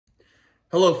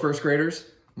Hello, first graders.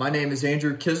 My name is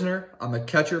Andrew Knizner. I'm a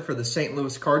catcher for the St.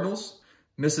 Louis Cardinals.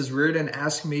 Mrs. Reardon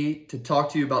asked me to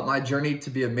talk to you about my journey to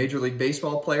be a Major League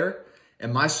Baseball player,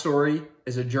 and my story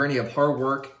is a journey of hard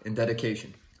work and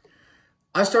dedication.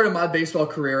 I started my baseball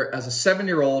career as a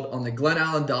 7-year-old on the Glen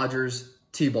Allen Dodgers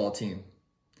T-ball team.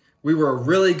 We were a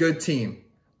really good team.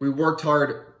 We worked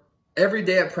hard every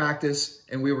day at practice,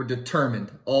 and we were determined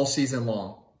all season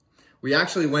long. We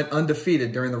actually went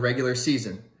undefeated during the regular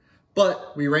season,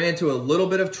 but we ran into a little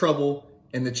bit of trouble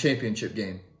in the championship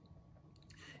game.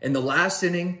 In the last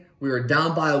inning, we were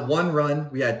down by 1 run.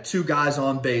 We had 2 guys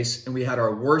on base, and we had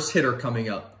our worst hitter coming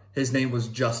up. His name was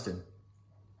Justin.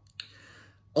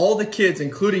 All the kids,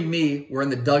 including me, were in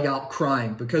the dugout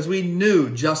crying because we knew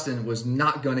Justin was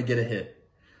not going to get a hit.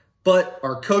 But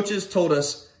our coaches told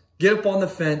us, get up on the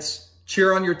fence,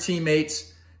 cheer on your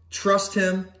teammates, trust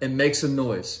him, and make some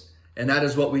noise. And that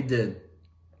is what we did.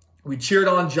 We cheered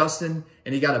on Justin,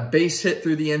 and he got a base hit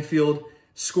through the infield,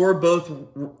 scored both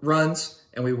runs,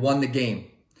 and we won the game.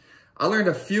 I learned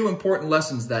a few important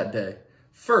lessons that day.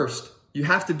 First, you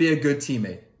have to be a good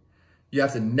teammate. You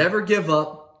have to never give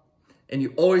up, and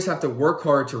you always have to work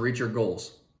hard to reach your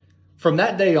goals. From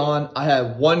that day on, I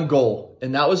had one goal,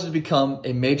 and that was to become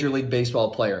a Major League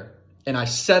Baseball player. And I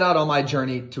set out on my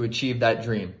journey to achieve that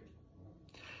dream.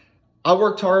 I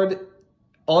worked hard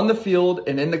on the field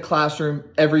and in the classroom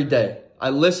every day. I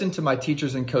listened to my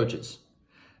teachers and coaches.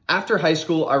 After high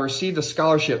school, I received a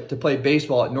scholarship to play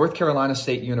baseball at North Carolina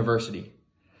State University.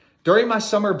 During my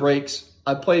summer breaks,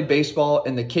 I played baseball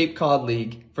in the Cape Cod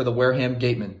League for the Wareham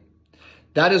Gatemen.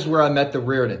 That is where I met the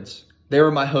Reardons. They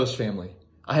were my host family.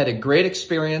 I had a great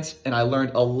experience and I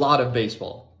learned a lot of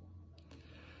baseball.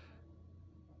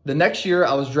 The next year,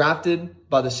 I was drafted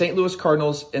by the St. Louis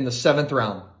Cardinals in the 7th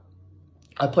round.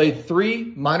 I played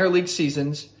 3 minor league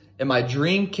seasons, and my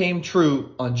dream came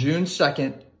true on June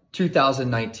 2nd,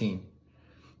 2019.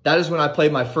 That is when I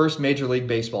played my first Major League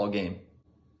Baseball game.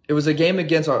 It was a game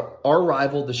against our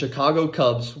rival, the Chicago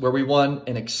Cubs, where we won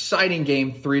an exciting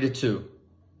game 3-2.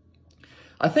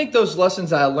 I think those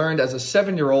lessons I learned as a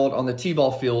 7-year-old on the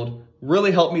T-ball field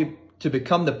really helped me to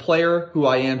become the player who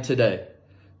I am today.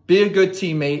 Be a good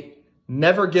teammate,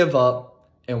 never give up,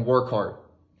 and work hard.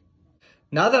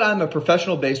 Now that I'm a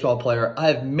professional baseball player, I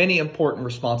have many important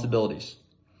responsibilities.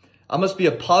 I must be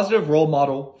a positive role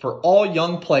model for all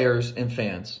young players and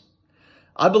fans.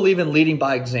 I believe in leading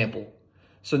by example.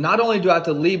 So not only do I have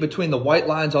to lead between the white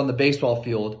lines on the baseball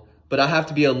field, but I have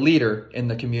to be a leader in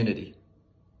the community.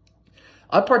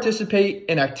 I participate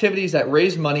in activities that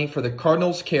raise money for the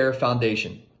Cardinals Care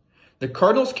Foundation. The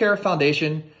Cardinals Care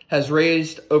Foundation has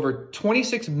raised over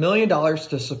 $26 million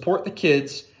to support the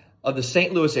kids of the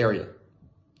St. Louis area.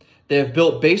 They have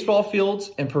built baseball fields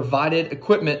and provided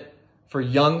equipment for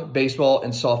young baseball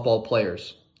and softball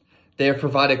players. They have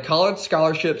provided college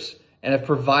scholarships and have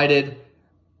provided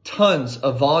tons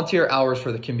of volunteer hours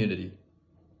for the community.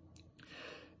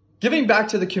 Giving back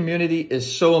to the community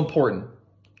is so important.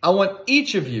 I want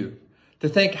each of you to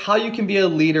think how you can be a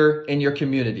leader in your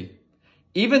community.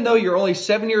 Even though you're only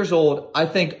 7 years old, I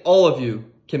think all of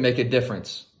you can make a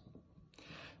difference.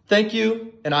 Thank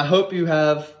you, and I hope you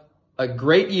have a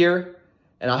great year,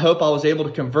 and I hope I was able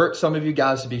to convert some of you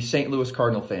guys to be St. Louis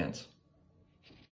Cardinal fans.